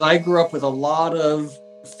I grew up with a lot of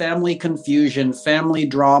family confusion, family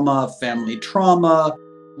drama, family trauma.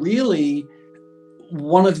 Really,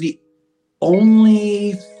 one of the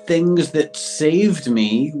only things that saved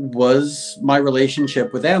me was my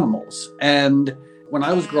relationship with animals. And when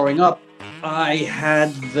I was growing up, I had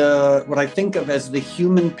what I think of as the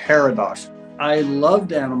human paradox. I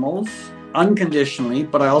loved animals unconditionally,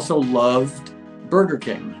 but I also loved Burger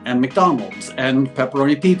King and McDonald's and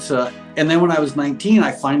pepperoni pizza. And then when I was 19,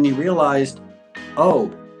 I finally realized,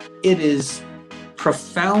 oh, it is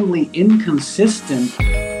profoundly inconsistent.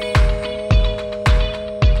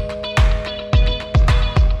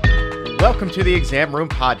 Welcome to the Exam Room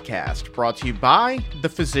Podcast, brought to you by the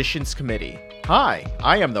Physicians Committee. Hi,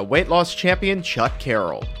 I am the weight loss champion, Chuck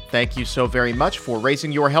Carroll. Thank you so very much for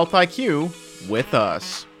raising your health IQ with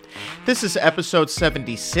us. This is episode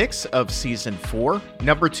 76 of season 4,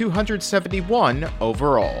 number 271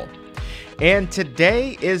 overall. And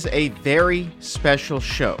today is a very special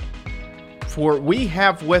show, for we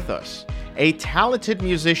have with us a talented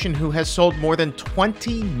musician who has sold more than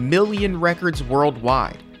 20 million records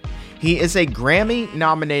worldwide. He is a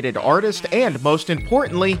Grammy-nominated artist, and most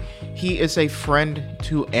importantly, he is a friend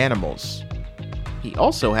to animals. He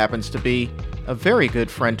also happens to be a very good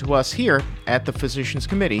friend to us here at the Physicians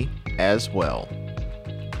Committee as well.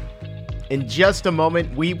 In just a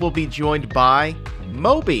moment, we will be joined by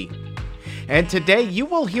Moby. And today you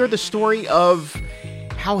will hear the story of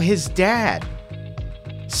how his dad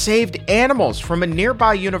saved animals from a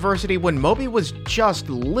nearby university when Moby was just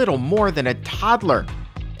little more than a toddler,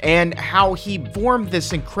 and how he formed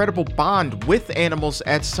this incredible bond with animals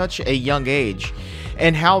at such a young age,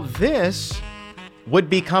 and how this would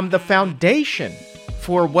become the foundation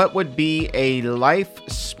for what would be a life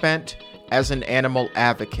spent as an animal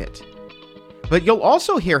advocate. But you'll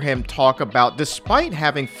also hear him talk about, despite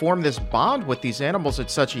having formed this bond with these animals at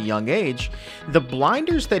such a young age, the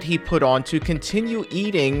blinders that he put on to continue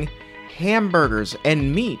eating hamburgers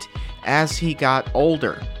and meat as he got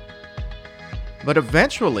older. But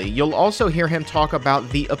eventually, you'll also hear him talk about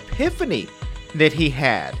the epiphany that he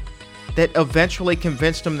had that eventually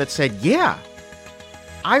convinced him, that said, yeah,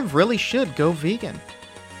 I really should go vegan.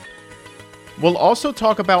 We'll also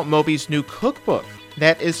talk about Moby's new cookbook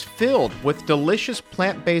that is filled with delicious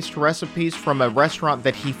plant-based recipes from a restaurant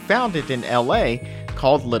that he founded in LA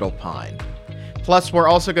called Little Pine. Plus, we're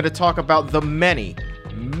also going to talk about the many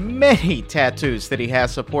tattoos that he has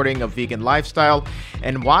supporting a vegan lifestyle,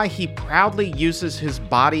 and why he proudly uses his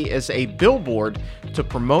body as a billboard to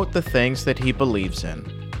promote the things that he believes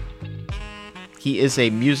in. He is a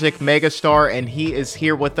music megastar, and he is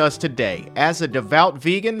here with us today as a devout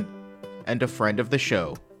vegan and a friend of the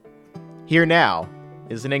show. Here now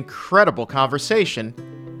is an incredible conversation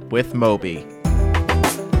with Moby.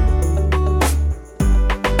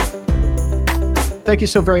 Thank you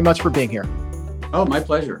so very much for being here. Oh, my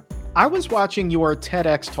pleasure. I was watching your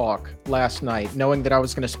TEDx talk last night, knowing that I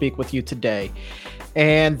was going to speak with you today.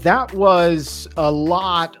 And that was a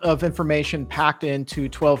lot of information packed into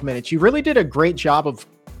 12 minutes. You really did a great job of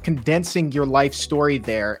condensing your life story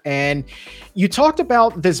there. And you talked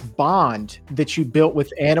about this bond that you built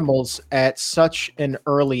with animals at such an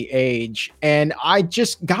early age. And I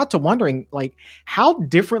just got to wondering, like, how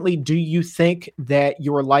differently do you think that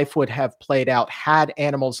your life would have played out had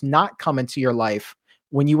animals not come into your life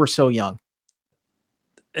when you were so young?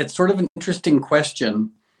 It's sort of an interesting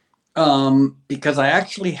question, because I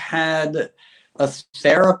actually had a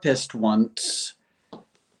therapist once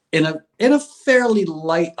in a fairly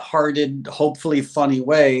lighthearted, hopefully funny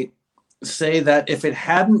way, say that if it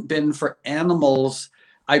hadn't been for animals,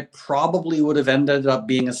 I probably would have ended up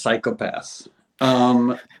being a psychopath.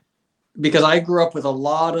 Because I grew up with a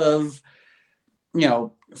lot of,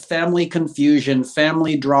 family confusion,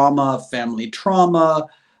 family drama, family trauma.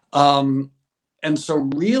 And so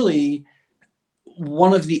really,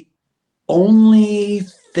 one of the only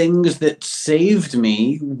things that saved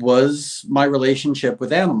me was my relationship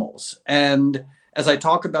with animals. And as I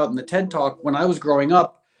talk about in the TED Talk, when I was growing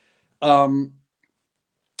up, I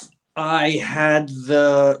had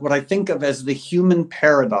what I think of as the human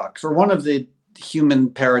paradox, or one of the human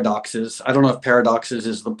paradoxes. I don't know if paradoxes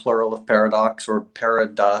is the plural of paradox or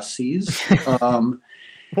paradoxes.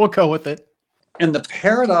 We'll go with it. And the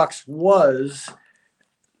paradox was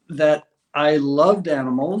that I loved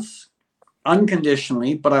animals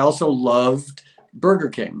unconditionally, but I also loved Burger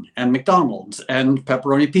King and McDonald's and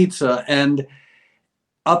pepperoni pizza. And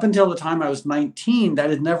up until the time I was 19, that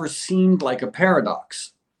had never seemed like a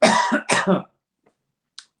paradox.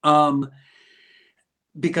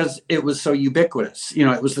 Because it was so ubiquitous,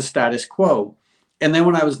 it was the status quo. And then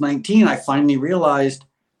when I was 19, I finally realized,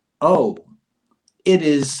 oh, it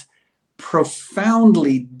is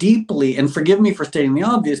profoundly, deeply, and forgive me for stating the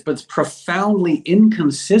obvious, but it's profoundly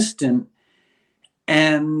inconsistent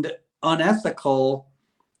and unethical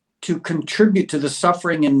to contribute to the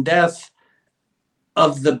suffering and death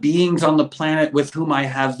of the beings on the planet with whom I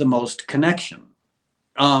have the most connection.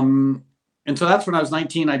 And so that's when I was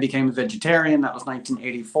 19, I became a vegetarian. That was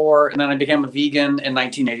 1984. And then I became a vegan in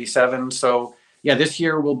 1987. So yeah, this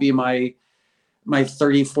year will be my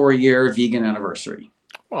 34-year vegan anniversary.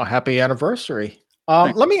 Well, happy anniversary.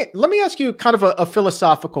 Let me ask you kind of a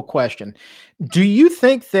philosophical question. Do you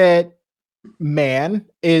think that man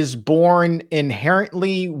is born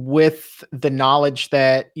inherently with the knowledge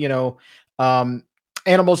that,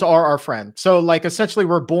 animals are our friend? So like essentially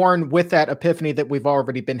we're born with that epiphany that we've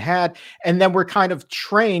already been had. And then we're kind of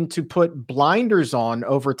trained to put blinders on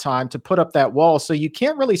over time to put up that wall. So you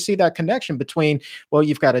can't really see that connection between, well,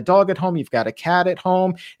 you've got a dog at home, you've got a cat at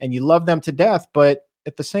home, and you love them to death. But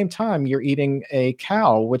at the same time, you're eating a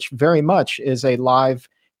cow, which very much is a live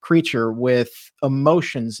creature with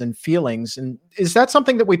emotions and feelings. And is that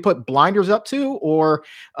something that we put blinders up to, or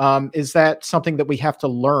is that something that we have to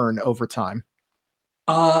learn over time?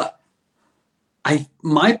 My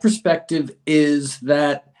perspective is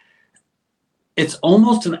that it's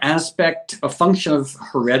almost a function of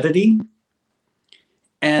heredity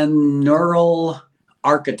and neural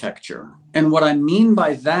architecture. And what I mean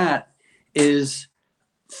by that is,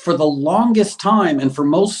 for the longest time, and for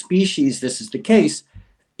most species, this is the case,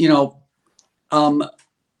 dopamine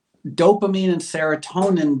and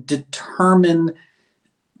serotonin determine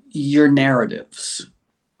your narratives.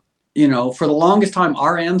 For the longest time,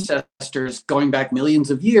 our ancestors, going back millions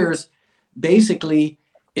of years, basically,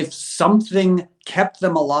 if something kept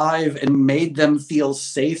them alive and made them feel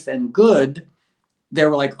safe and good, they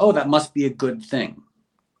were like, oh, that must be a good thing.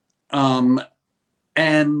 And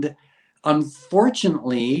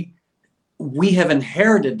unfortunately, we have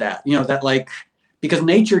inherited that, because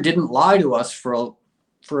nature didn't lie to us for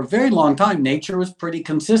a very long time. Nature was pretty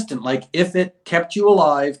consistent. Like, if it kept you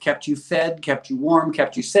alive, kept you fed, kept you warm,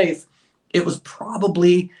 kept you safe, it was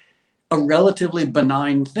probably a relatively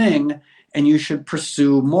benign thing, and you should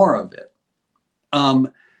pursue more of it.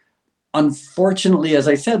 Unfortunately, as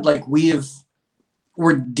I said,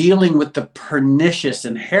 we're dealing with the pernicious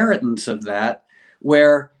inheritance of that,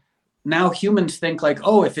 where now humans think like,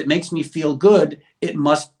 oh, if it makes me feel good, it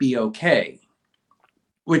must be okay,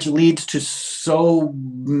 which leads to so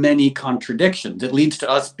many contradictions. It leads to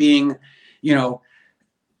us being,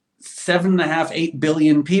 7.5, 8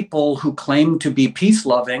 billion people who claim to be peace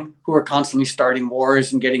loving, who are constantly starting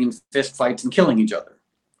wars and getting in fist fights and killing each other.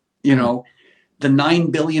 The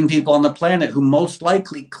 9 billion people on the planet who most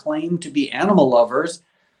likely claim to be animal lovers,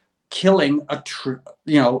 killing a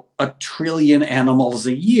trillion animals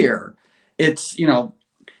a year. It's,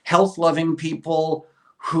 health loving people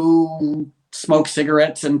who smoke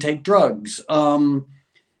cigarettes and take drugs,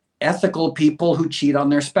 ethical people who cheat on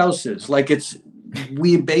their spouses.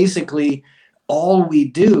 We basically, all we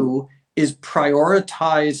do is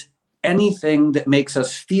prioritize anything that makes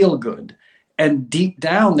us feel good. And deep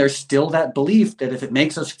down, there's still that belief that if it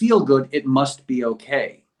makes us feel good, it must be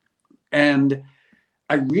okay. And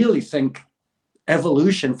I really think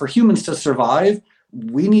evolution, for humans to survive,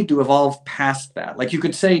 we need to evolve past that. Like, you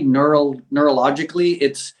could say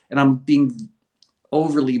neurologically, and I'm being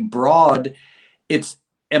overly broad, it's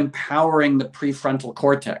empowering the prefrontal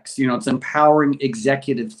cortex. It's empowering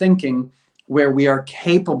executive thinking, where we are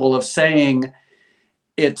capable of saying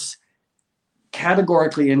it's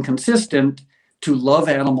categorically inconsistent to love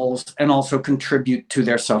animals and also contribute to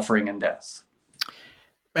their suffering and death.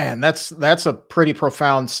 Man, that's a pretty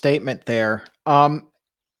profound statement there.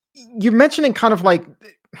 You're mentioning kind of like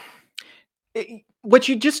what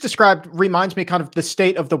you just described reminds me kind of the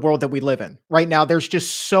state of the world that we live in right now. There's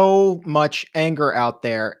just so much anger out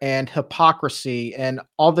there and hypocrisy and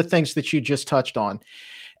all the things that you just touched on.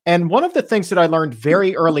 And one of the things that I learned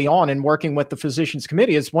very early on in working with the Physicians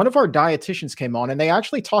Committee is one of our dietitians came on and they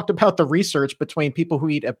actually talked about the research between people who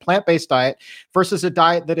eat a plant-based diet versus a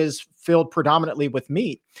diet that is filled predominantly with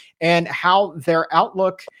meat, and how their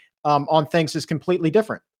outlook on things is completely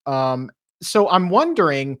different. So I'm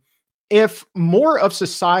wondering, if more of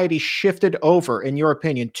society shifted over, in your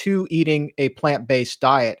opinion, to eating a plant-based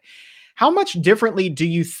diet, how much differently do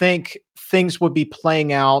you think things would be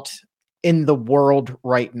playing out in the world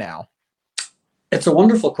right now? It's a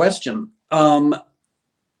wonderful question. And,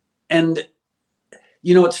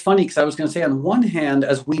 it's funny because I was going to say, on one hand,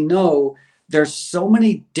 as we know, there's so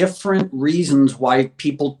many different reasons why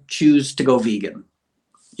people choose to go vegan,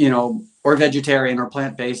 or vegetarian or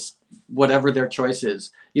plant-based, whatever their choice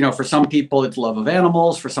is. For some people, it's love of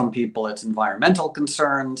animals. For some people, it's environmental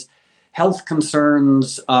concerns, health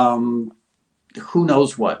concerns, who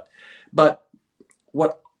knows what. But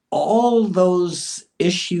what all those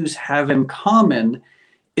issues have in common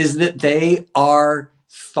is that they are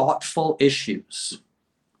thoughtful issues.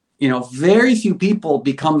 Very few people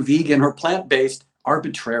become vegan or plant-based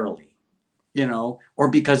arbitrarily, or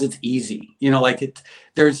because it's easy.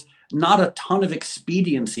 There's not a ton of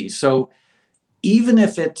expediency. So even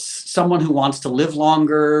if it's someone who wants to live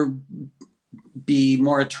longer, be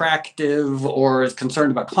more attractive, or is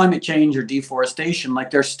concerned about climate change or deforestation,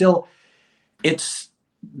 it's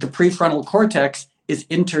the prefrontal cortex is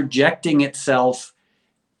interjecting itself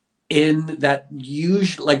in that.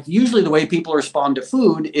 Usually the way people respond to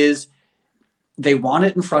food is they want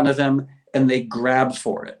it in front of them and they grab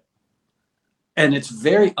for it. And it's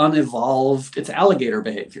very unevolved. It's alligator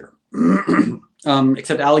behavior.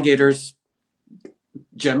 Except alligators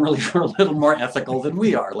generally are a little more ethical than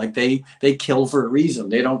we are. They kill for a reason.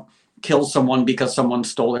 They don't kill someone because someone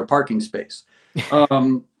stole their parking space.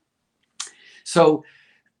 So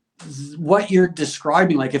what you're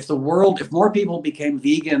describing, if more people became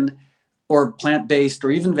vegan or plant-based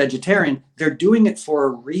or even vegetarian, they're doing it for a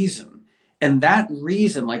reason. And that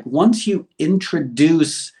reason, once you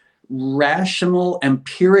introduce rational,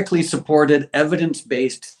 empirically supported,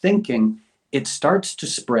 evidence-based thinking, it starts to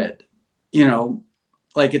spread.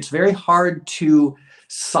 It's very hard to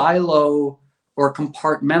silo or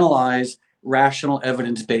compartmentalize rational,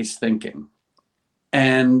 evidence-based thinking.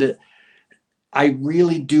 And I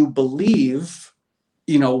really do believe,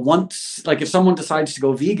 once, if someone decides to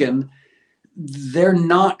go vegan, they're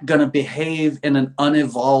not going to behave in an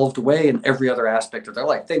unevolved way in every other aspect of their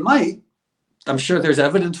life. They might. I'm sure there's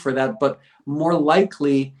evidence for that, but more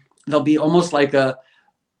likely there'll be almost like a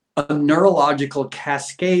neurological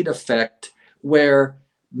cascade effect where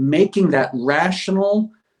making that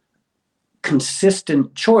rational,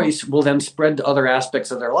 consistent choice will then spread to other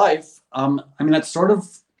aspects of their life. That's sort of,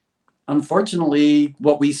 unfortunately,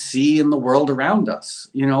 what we see in the world around us.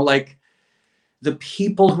 The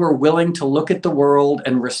people who are willing to look at the world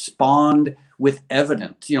and respond with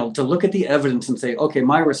evidence, to look at the evidence and say, okay,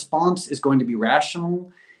 my response is going to be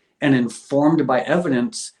rational and informed by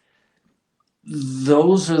evidence.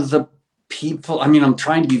 Those are the people. I'm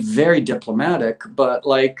trying to be very diplomatic, but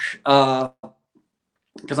because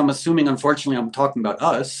I'm assuming, unfortunately, I'm talking about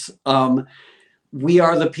us. We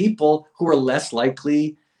are the people who are less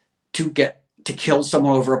likely to kill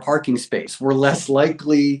someone over a parking space. We're less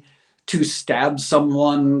likely to stab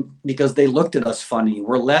someone because they looked at us funny.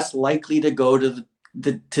 We're less likely to go to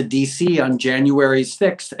DC on January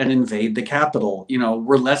 6th and invade the Capitol.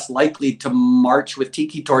 We're less likely to march with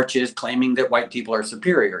tiki torches claiming that white people are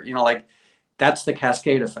superior. That's the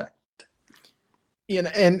cascade effect.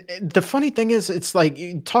 And the funny thing is, it's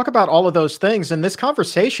you talk about all of those things, and this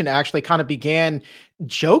conversation actually kind of began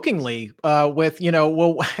jokingly with,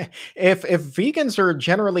 well, if vegans are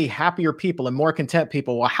generally happier people and more content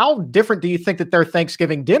people, well, how different do you think that their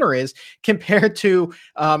Thanksgiving dinner is compared to,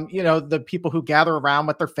 the people who gather around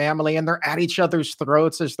with their family and they're at each other's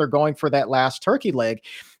throats as they're going for that last turkey leg?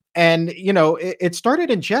 And, it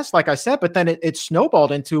started in jest, like I said, but then it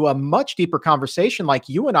snowballed into a much deeper conversation like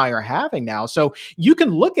you and I are having now. So you can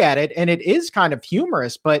look at it and it is kind of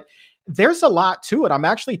humorous, but there's a lot to it. I'm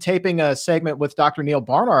actually taping a segment with Dr. Neil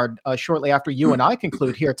Barnard shortly after you and I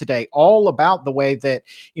conclude here today, all about the way that,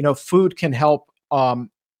 food can help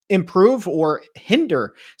improve or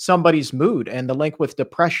hinder somebody's mood, and the link with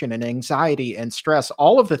depression and anxiety and stress,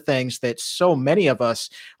 all of the things that so many of us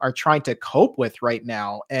are trying to cope with right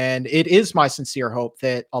now. And it is my sincere hope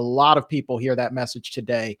that a lot of people hear that message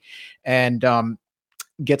today and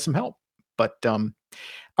get some help. But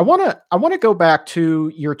I want to go back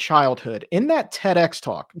to your childhood. In that TEDx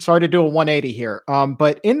talk, sorry to do a 180 here,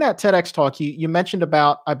 but in that TEDx talk, you mentioned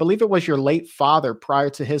about, I believe it was your late father prior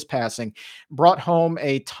to his passing, brought home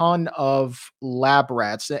a ton of lab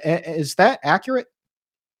rats. Is that accurate?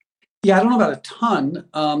 Yeah, I don't know about a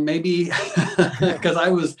ton, maybe because I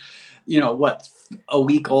was, a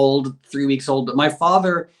week old, 3 weeks old. But my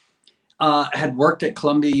father had worked at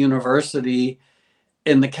Columbia University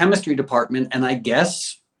in the chemistry department, and I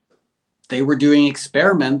guess they were doing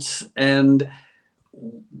experiments and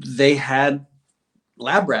they had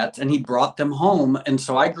lab rats and he brought them home. And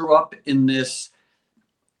so I grew up in this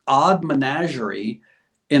odd menagerie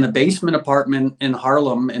in a basement apartment in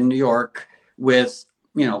Harlem in New York with,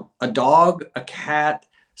 a dog, a cat,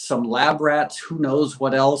 some lab rats, who knows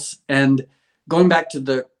what else. And going back to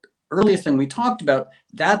the earliest thing we talked about,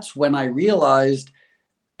 that's when I realized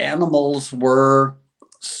animals were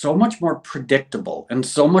so much more predictable and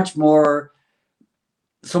so much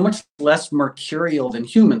less mercurial than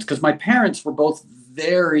humans, because my parents were both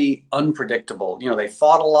very unpredictable. They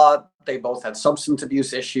fought a lot. They both had substance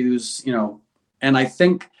abuse issues, and I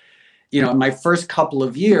think, in my first couple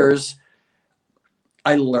of years,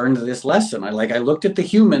 I learned this lesson. I looked at the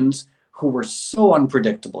humans who were so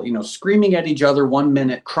unpredictable, screaming at each other one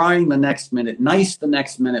minute, crying the next minute, nice the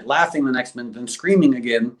next minute, laughing the next minute, then screaming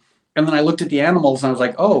again. And then I looked at the animals and I was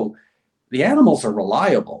like, oh, the animals are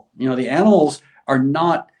reliable. The animals are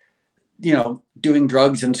not, doing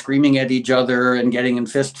drugs and screaming at each other and getting in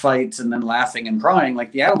fist fights and then laughing and crying.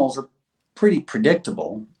 Like, the animals are pretty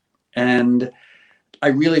predictable. And I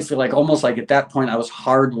really feel like almost like at that point I was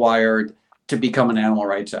hardwired to become an animal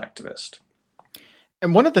rights activist.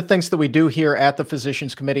 And one of the things that we do here at the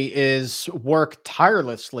Physicians Committee is work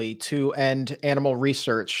tirelessly to end animal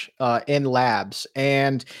research in labs.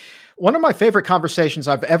 And one of my favorite conversations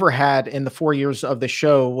I've ever had in the 4 years of the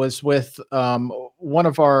show was with one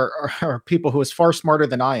of our people who is far smarter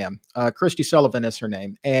than I am. Christy Sullivan is her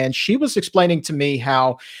name. And she was explaining to me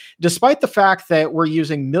how, despite the fact that we're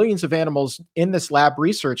using millions of animals in this lab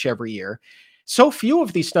research every year, so few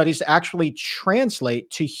of these studies actually translate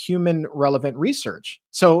to human relevant research.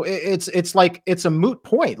 So it's like, it's a moot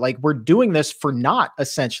point. Like, we're doing this for naught,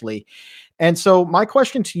 essentially. And so my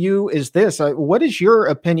question to you is this: what is your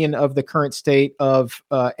opinion of the current state of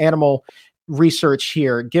animal research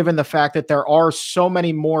here, given the fact that there are so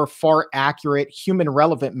many more far accurate human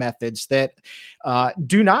relevant methods that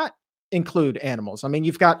do not include animals? I mean,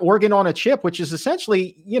 you've got organ on a chip, which is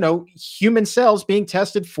essentially, human cells being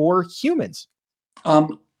tested for humans.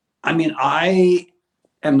 I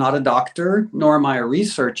am not a doctor, nor am I a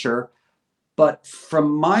researcher, but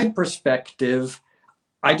from my perspective,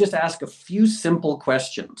 I just ask a few simple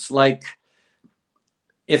questions. Like,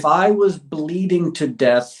 if I was bleeding to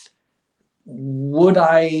death, would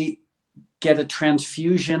I get a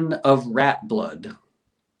transfusion of rat blood?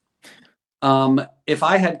 If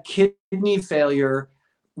I had kidney failure,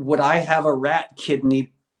 would I have a rat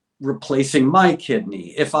kidney replacing my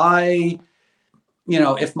kidney? If I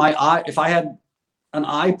had an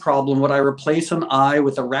eye problem, would I replace an eye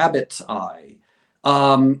with a rabbit's eye?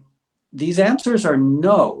 These answers are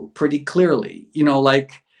no, pretty clearly.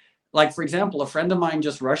 Like for example, a friend of mine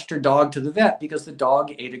just rushed her dog to the vet because the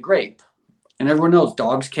dog ate a grape. And everyone knows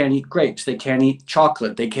dogs can't eat grapes. They can't eat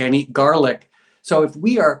chocolate. They can't eat garlic. So if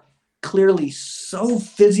we are clearly so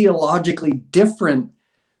physiologically different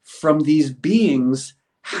from these beings,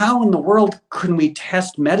 how in the world can we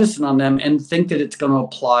test medicine on them and think that it's going to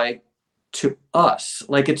apply to us?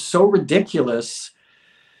 Like, it's so ridiculous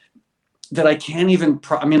that I can't even,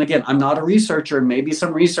 again, I'm not a researcher, and maybe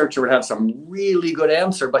some researcher would have some really good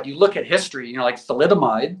answer, but you look at history, like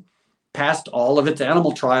thalidomide passed all of its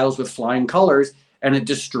animal trials with flying colors, and it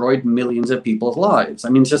destroyed millions of people's lives.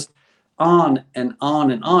 It's just on and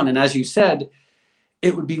on and on. And as you said,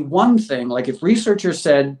 it would be one thing, like if researchers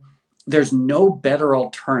said there's no better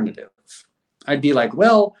alternative, I'd be like,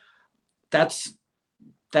 well, that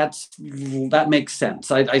makes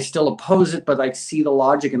sense. I still oppose it, but I see the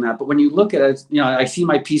logic in that. But when you look at it, I see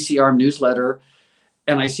my PCR newsletter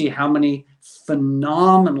and I see how many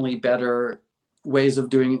phenomenally better ways of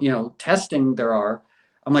doing, testing there are.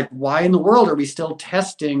 I'm like, why in the world are we still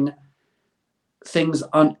testing things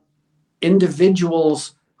on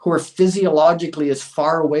individuals who are physiologically as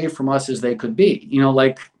far away from us as they could be?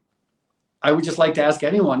 I would just like to ask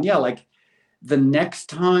anyone, the next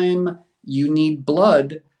time you need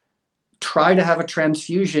blood, try to have a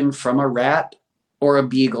transfusion from a rat or a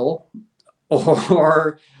beagle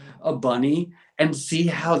or a bunny and see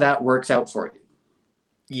how that works out for you.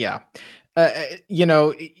 Yeah.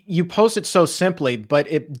 You pose it so simply,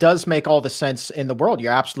 but it does make all the sense in the world.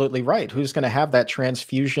 You're absolutely right. Who's going to have that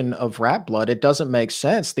transfusion of rat blood? It doesn't make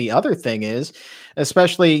sense. The other thing is,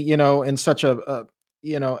 especially, in such a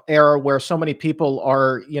era where so many people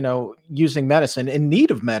are, using medicine, in need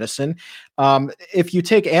of medicine. If you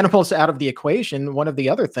take animals out of the equation, one of the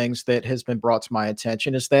other things that has been brought to my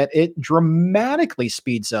attention is that it dramatically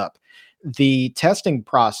speeds up the testing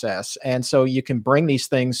process. And so you can bring these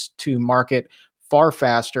things to market far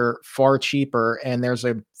faster, far cheaper, and there's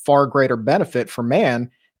a far greater benefit for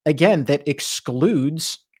man, again, that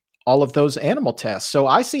excludes all of those animal tests. So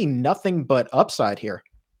I see nothing but upside here.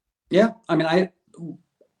 Yeah. I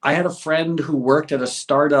had a friend who worked at a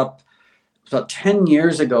startup about 10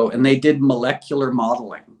 years ago, and they did molecular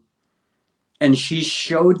modeling. And she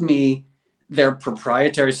showed me their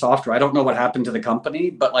proprietary software. I don't know what happened to the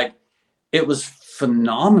company, but it was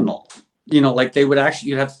phenomenal. They would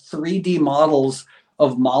you'd have 3D models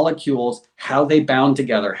of molecules, how they bound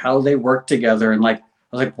together, how they work together. And like, I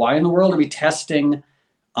was like, why in the world are we testing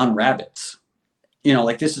on rabbits? You know,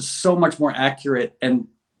 like this is so much more accurate. And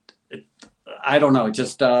I don't know,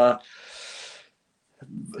 just, I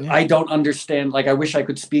don't understand. Like, I wish I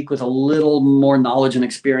could speak with a little more knowledge and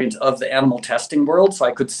experience of the animal testing world, so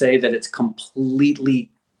I could say that it's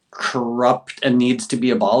completely corrupt and needs to be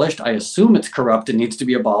abolished. I assume it's corrupt and needs to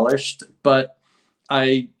be abolished, but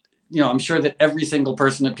I'm sure that every single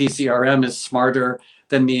person at PCRM is smarter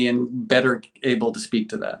than me and better able to speak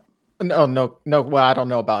to that. No. Well, I don't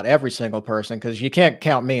know about every single person because you can't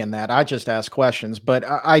count me in that. I just ask questions, but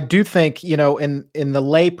I do think, in the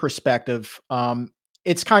lay perspective,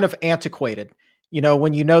 it's kind of antiquated.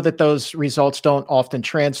 When you know that those results don't often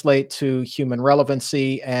translate to human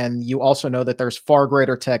relevancy, and you also know that there's far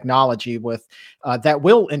greater technology with that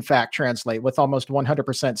will in fact translate with almost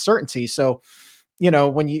 100% certainty. So,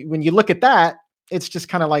 when you look at that, it's just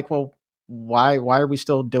kind of like, well, why are we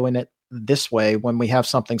still doing it this way when we have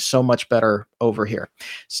something so much better over here?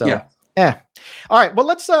 So yeah. All right. Well,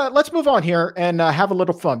 let's move on here and have a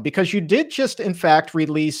little fun, because you did just, in fact,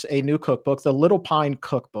 release a new cookbook, the Little Pine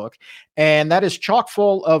Cookbook, and that is chock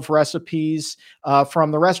full of recipes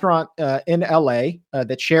from the restaurant in LA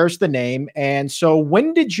that shares the name. And so,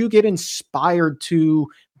 when did you get inspired to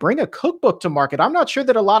bring a cookbook to market? I'm not sure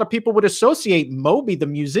that a lot of people would associate Moby, the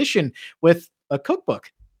musician, with a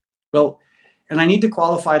cookbook. Well, and I need to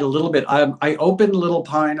qualify it a little bit. I opened Little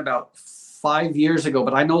Pine about 5 years ago,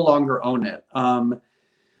 but I no longer own it.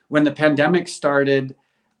 When the pandemic started,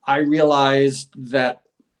 I realized that,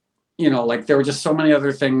 like there were just so many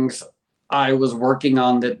other things I was working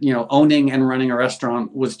on that, owning and running a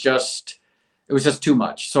restaurant was just too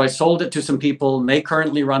much. So I sold it to some people, and they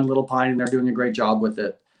currently run Little Pine and they're doing a great job with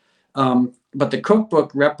it. But the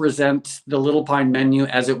cookbook represents the Little Pine menu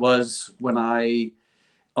as it was when I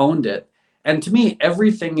owned it. And to me,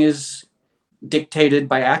 everything is dictated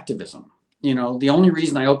by activism. The only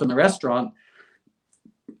reason I opened the restaurant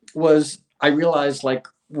was I realized, like,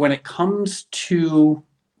 when it comes to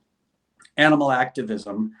animal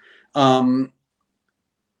activism,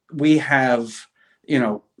 we have,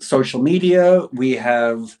 social media, we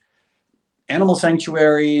have animal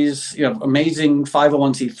sanctuaries, amazing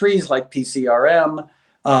 501c3s like PCRM,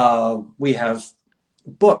 we have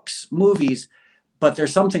books, movies, but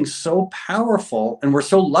there's something so powerful, and we're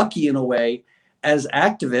so lucky in a way as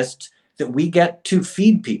activists that we get to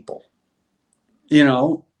feed people.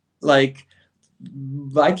 Like,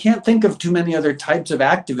 I can't think of too many other types of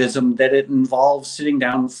activism that it involves sitting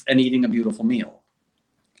down and eating a beautiful meal.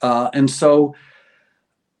 And so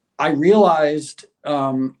I realized,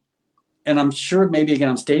 and I'm sure maybe again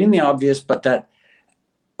I'm stating the obvious, but that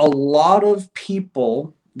a lot of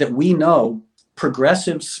people that we know,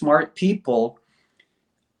 progressive, smart people,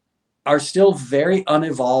 are still very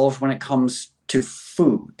unevolved when it comes to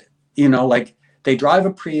food. Like, they drive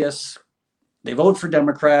a Prius, they vote for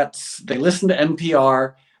Democrats, they listen to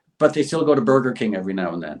NPR, but they still go to Burger King every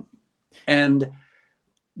now and then. And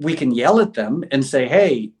we can yell at them and say,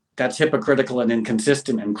 hey, that's hypocritical and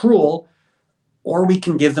inconsistent and cruel, or we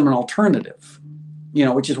can give them an alternative,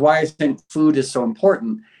 which is why I think food is so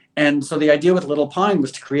important. And so the idea with Little Pine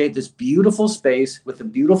was to create this beautiful space with a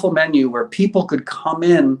beautiful menu where people could come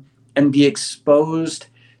in and be exposed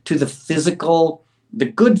to the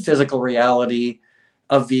good physical reality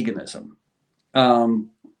of veganism. And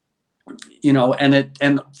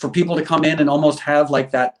for people to come in and almost have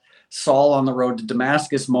like that Saul on the road to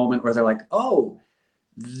Damascus moment where they're like, oh,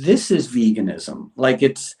 this is veganism. Like,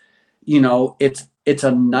 it's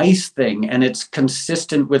a nice thing, and it's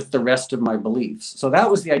consistent with the rest of my beliefs. So that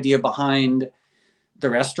was the idea behind the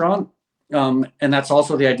restaurant. And that's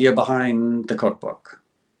also the idea behind the cookbook.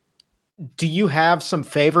 Do you have some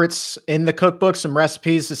favorites in the cookbook, some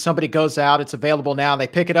recipes that somebody goes out, it's available now, they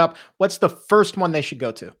pick it up? What's the first one they should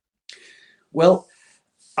go to? Well,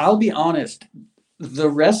 I'll be honest. The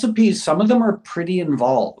recipes, some of them are pretty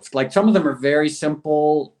involved. Like, some of them are very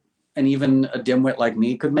simple, and even a dimwit like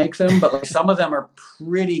me could make them, but like some of them are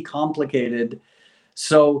pretty complicated.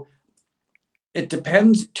 So it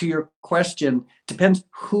depends, to your question, depends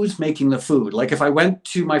who's making the food. Like, if I went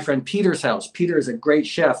to my friend Peter's house, Peter is a great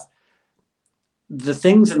chef. The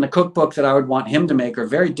things in the cookbook that I would want him to make are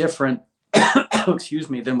very different, excuse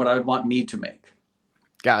me, than what I would want me to make.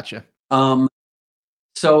 Gotcha.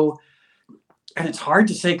 So, and it's hard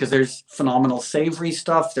to say because there's phenomenal savory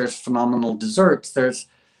stuff, there's phenomenal desserts, there's,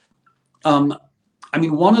 one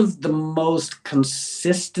of the most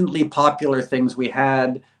consistently popular things we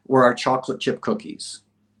had were our chocolate chip cookies.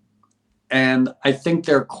 And I think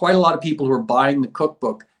there are quite a lot of people who are buying the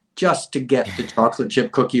cookbook just to get the chocolate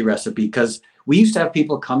chip cookie recipe, because we used to have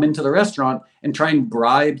people come into the restaurant and try and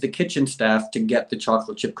bribe the kitchen staff to get the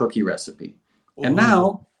chocolate chip cookie recipe. Ooh. And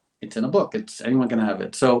now it's in a book. It's anyone can have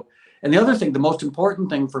it. So, and the other thing, the most important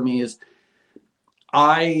thing for me is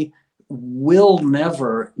I will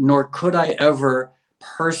never, nor could I ever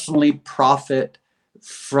personally profit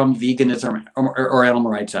from veganism or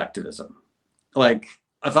animal rights activism. Like,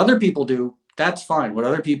 if other people do, that's fine. What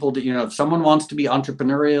other people do, if someone wants to be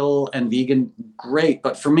entrepreneurial and vegan, great.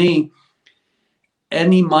 But for me,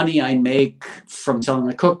 any money I make from selling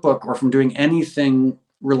a cookbook or from doing anything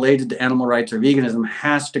related to animal rights or veganism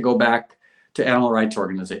has to go back to animal rights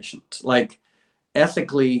organizations. Like,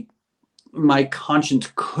 ethically, my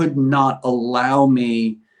conscience could not allow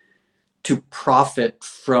me to profit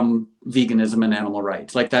from veganism and animal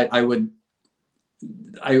rights. Like that, I would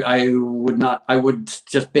not, I would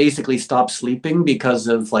just basically stop sleeping because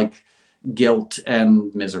of like guilt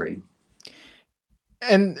and misery.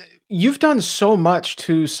 And you've done so much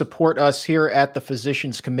to support us here at the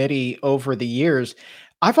Physicians Committee over the years.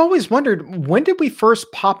 I've always wondered, when did we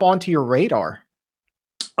first pop onto your radar?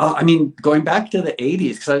 I mean, going back to the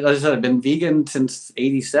 80s, because as I said, I've been vegan since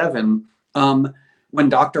 87. When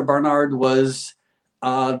Dr. Barnard was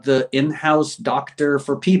the in-house doctor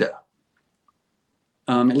for PETA.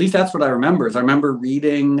 At least that's what I remember. Is I remember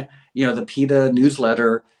reading, the PETA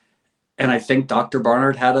newsletter, and I think Dr.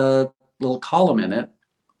 Barnard had a little column in it.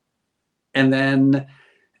 And then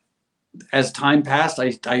as time passed,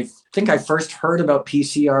 I think I first heard about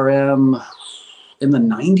PCRM in the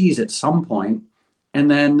 90s at some point. And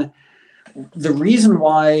then the reason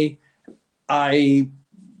why I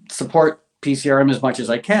support PCRM as much as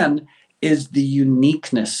I can is the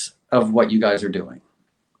uniqueness of what you guys are doing.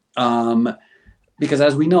 Because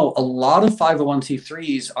as we know, a lot of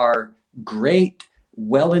 501c3s are great,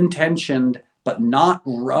 well-intentioned, but not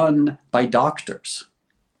run by doctors.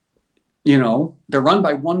 They're run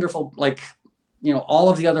by wonderful, all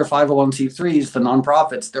of the other 501c3s, the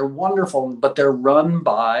nonprofits, they're wonderful, but they're run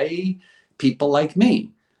by people like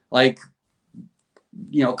me,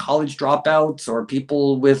 college dropouts or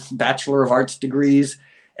people with Bachelor of Arts degrees.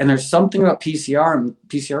 And there's something about PCRM,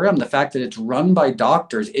 the fact that it's run by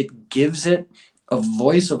doctors, it gives it a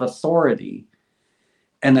voice of authority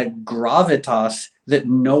and a gravitas that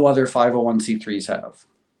no other 501c3s have.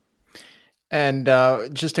 And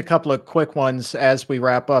just a couple of quick ones as we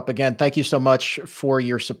wrap up. Again, thank you so much for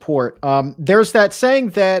your support. There's that saying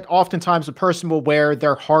that oftentimes a person will wear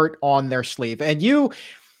their heart on their sleeve, and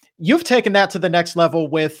you've taken that to the next level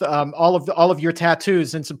with all of your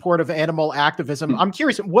tattoos in support of animal activism. I'm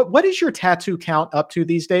curious, what is your tattoo count up to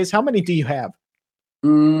these days? How many do you have?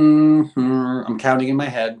 I'm counting in my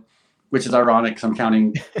head, which is ironic because I'm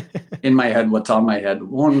counting in my head what's on my head.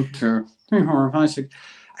 1, 2, 3, 4, 5, 6.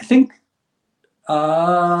 I think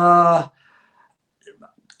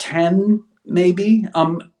 10 maybe.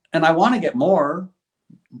 And I want to get more,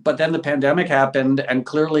 but then the pandemic happened, and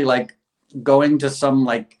clearly going to some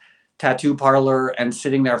tattoo parlor and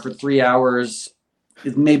sitting there for 3 hours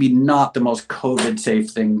is maybe not the most COVID safe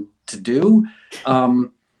thing to do.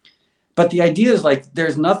 But the idea is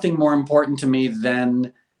there's nothing more important to me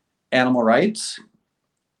than animal rights.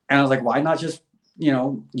 And I was like, why not just,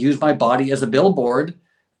 use my body as a billboard,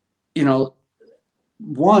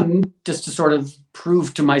 one, just to sort of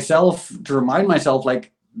prove to myself, to remind myself,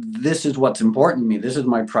 this is what's important to me. This is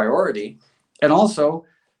my priority. And also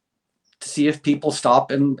to see if people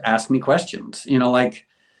stop and ask me questions,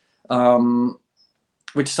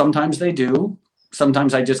 which sometimes they do.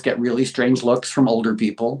 Sometimes I just get really strange looks from older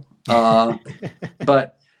people.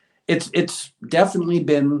 But it's definitely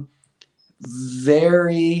been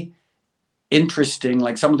very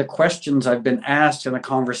interesting, some of the questions I've been asked and the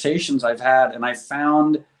conversations I've had. And I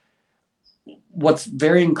found what's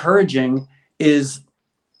very encouraging is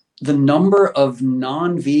the number of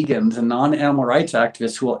non-vegans and non-animal rights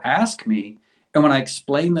activists who will ask me, and when I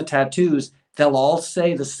explain the tattoos, they'll all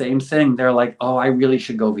say the same thing. They're like, oh, I really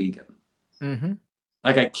should go vegan. Mm-hmm.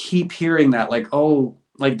 I keep hearing that,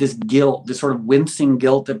 this guilt, this sort of wincing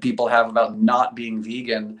guilt that people have about not being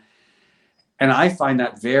vegan. And I find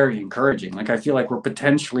that very encouraging. I feel like we're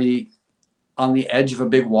potentially on the edge of a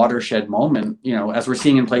big watershed moment, as we're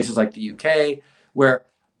seeing in places like the UK, where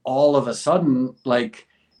all of a sudden,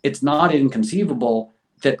 it's not inconceivable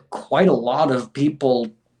that quite a lot of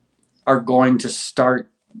people are going to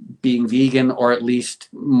start being vegan or at least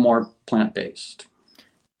more plant-based.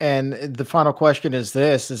 And the final question is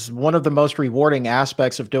this: is one of the most rewarding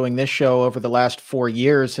aspects of doing this show over the last 4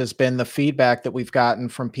 years has been the feedback that we've gotten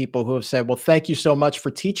from people who have said, well, thank you so much for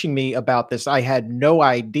teaching me about this. I had no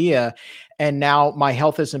idea. and now my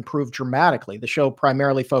health has improved dramatically. The show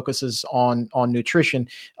primarily focuses on nutrition,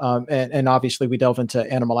 and obviously we delve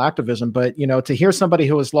into animal activism. But to hear somebody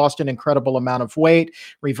who has lost an incredible amount of weight,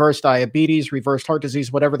 reversed diabetes, reversed heart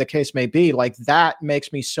disease, whatever the case may be, like that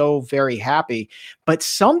makes me so very happy. But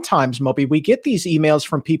sometimes, Moby, we get these emails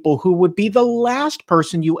from people who would be the last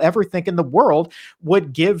person you ever think in the world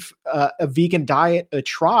would give a vegan diet a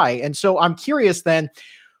try. And so I'm curious then,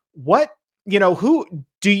 who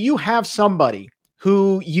do you have somebody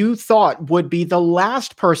who you thought would be the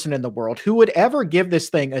last person in the world who would ever give this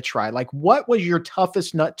thing a try? Like, what was your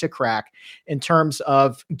toughest nut to crack in terms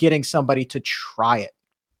of getting somebody to try it?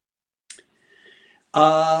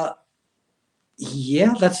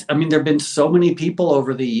 Yeah, there've been so many people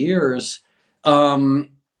over the years.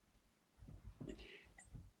 And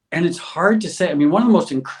it's hard to say. I mean, one of the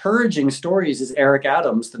most encouraging stories is Eric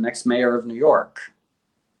Adams, the next mayor of New York.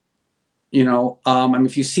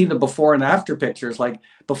 If you see the before and after pictures, like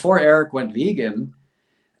before Eric went vegan,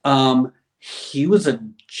 he was a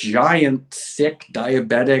giant, sick,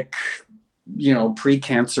 diabetic,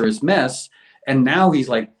 precancerous mess. And now he's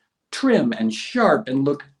like trim and sharp and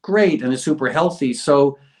look great and is super healthy.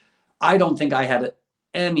 So I don't think I had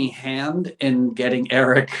any hand in getting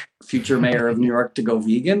Eric, future mayor of New York, to go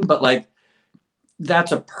vegan. But like,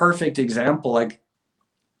 that's a perfect example. Like,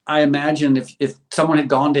 I imagine if someone had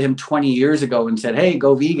gone to him 20 years ago and said, hey,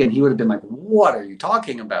 go vegan, he would have been like, what are you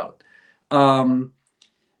talking about?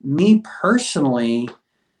 Me personally,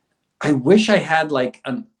 I wish I had like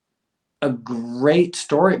a great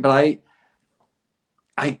story, but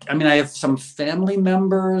I have some family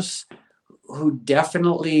members who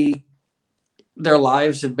definitely their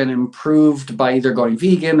lives have been improved by either going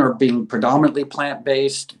vegan or being predominantly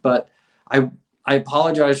plant-based, but I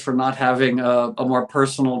apologize for not having a more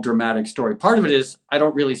personal, dramatic story. Part of it is I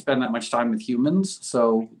don't really spend that much time with humans,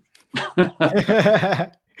 so.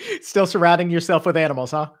 Still surrounding yourself with animals,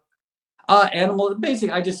 huh?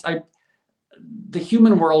 Basically, the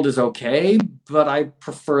human world is okay, but I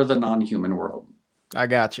prefer the non-human world. I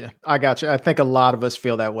got you. I think a lot of us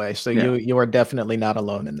feel that way. So yeah. You are definitely not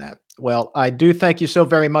alone in that. Well, I do thank you so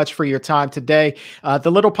very much for your time today. The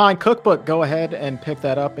Little Pine Cookbook, go ahead and pick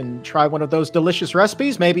that up and try one of those delicious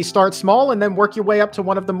recipes. Maybe start small and then work your way up to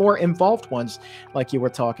one of the more involved ones like you were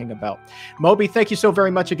talking about. Moby, thank you so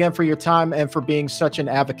very much again for your time and for being such an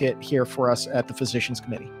advocate here for us at the Physicians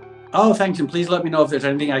Committee. Oh, thanks. And please let me know if there's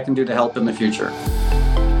anything I can do to help in the future.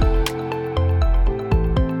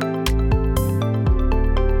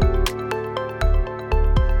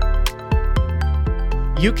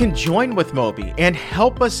 You can join with Moby and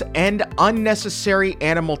help us end unnecessary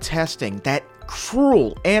animal testing, that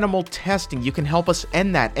cruel animal testing. You can help us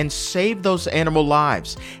end that and save those animal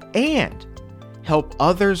lives and help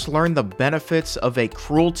others learn the benefits of a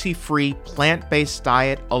cruelty-free plant-based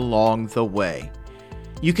diet along the way.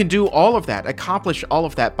 You can do all of that, accomplish all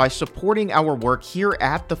of that by supporting our work here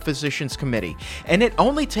at the Physicians Committee, and it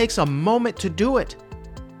only takes a moment to do it.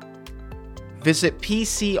 Visit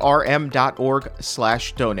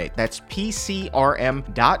pcrm.org/donate. That's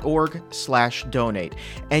pcrm.org/donate.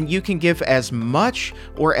 And you can give as much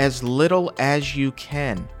or as little as you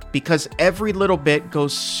can, because every little bit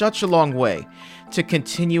goes such a long way to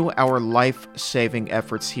continue our life-saving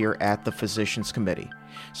efforts here at the Physicians Committee.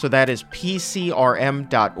 So that is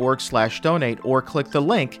pcrm.org/donate, or click the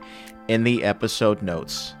link in the episode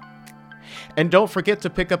notes. And don't forget to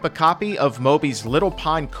pick up a copy of Moby's Little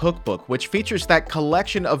Pine Cookbook, which features that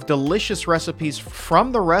collection of delicious recipes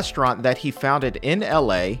from the restaurant that he founded in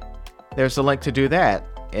LA. There's a link to do that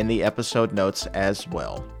in the episode notes as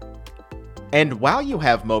well. And while you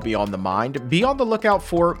have Moby on the mind, be on the lookout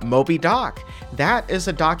for Moby Doc. That is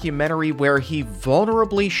a documentary where he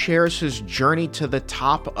vulnerably shares his journey to the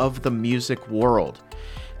top of the music world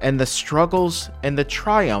and the struggles and the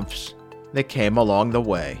triumphs that came along the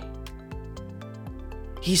way.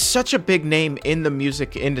 He's such a big name in the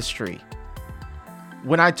music industry.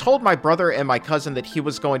 When I told my brother and my cousin that he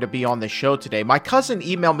was going to be on the show today, my cousin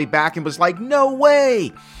emailed me back and was like, "No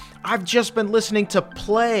way! I've just been listening to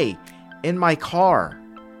Play in my car."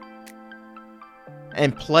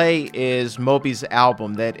 And Play is Moby's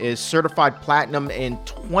album that is certified platinum in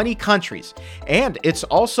 20 countries. And it's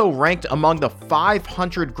also ranked among the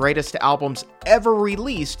 500 greatest albums ever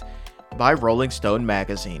released by Rolling Stone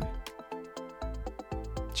magazine.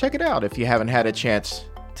 Check it out if you haven't had a chance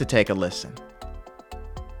to take a listen.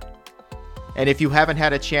 And if you haven't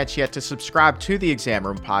had a chance yet to subscribe to the Exam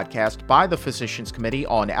Room podcast by the Physicians Committee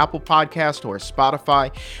on Apple Podcast or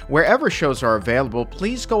Spotify, wherever shows are available,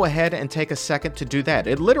 please go ahead and take a second to do that.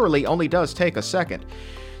 It literally only does take a second.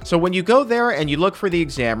 So when you go there and you look for the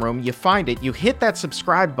exam room, you find it, you hit that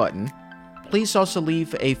subscribe button. Please also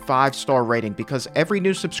leave a 5-star rating, because every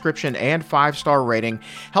new subscription and 5-star rating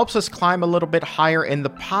helps us climb a little bit higher in the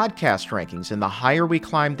podcast rankings. And the higher we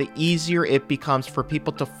climb, the easier it becomes for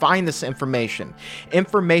people to find this information.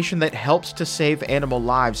 Information that helps to save animal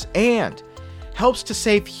lives and helps to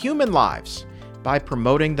save human lives by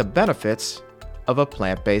promoting the benefits of a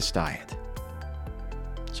plant-based diet.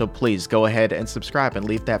 So please go ahead and subscribe and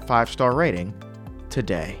leave that 5-star rating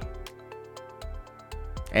today.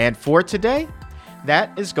 And for today,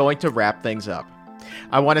 that is going to wrap things up.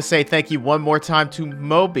 I want to say thank you one more time to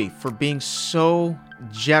Moby for being so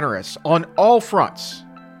generous on all fronts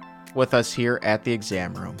with us here at the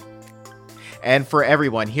exam room. And for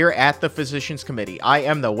everyone here at the Physicians Committee, I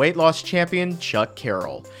am the weight loss champion, Chuck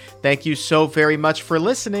Carroll. Thank you so very much for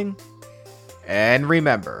listening. And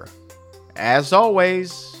remember, as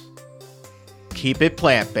always, keep it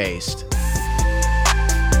plant-based.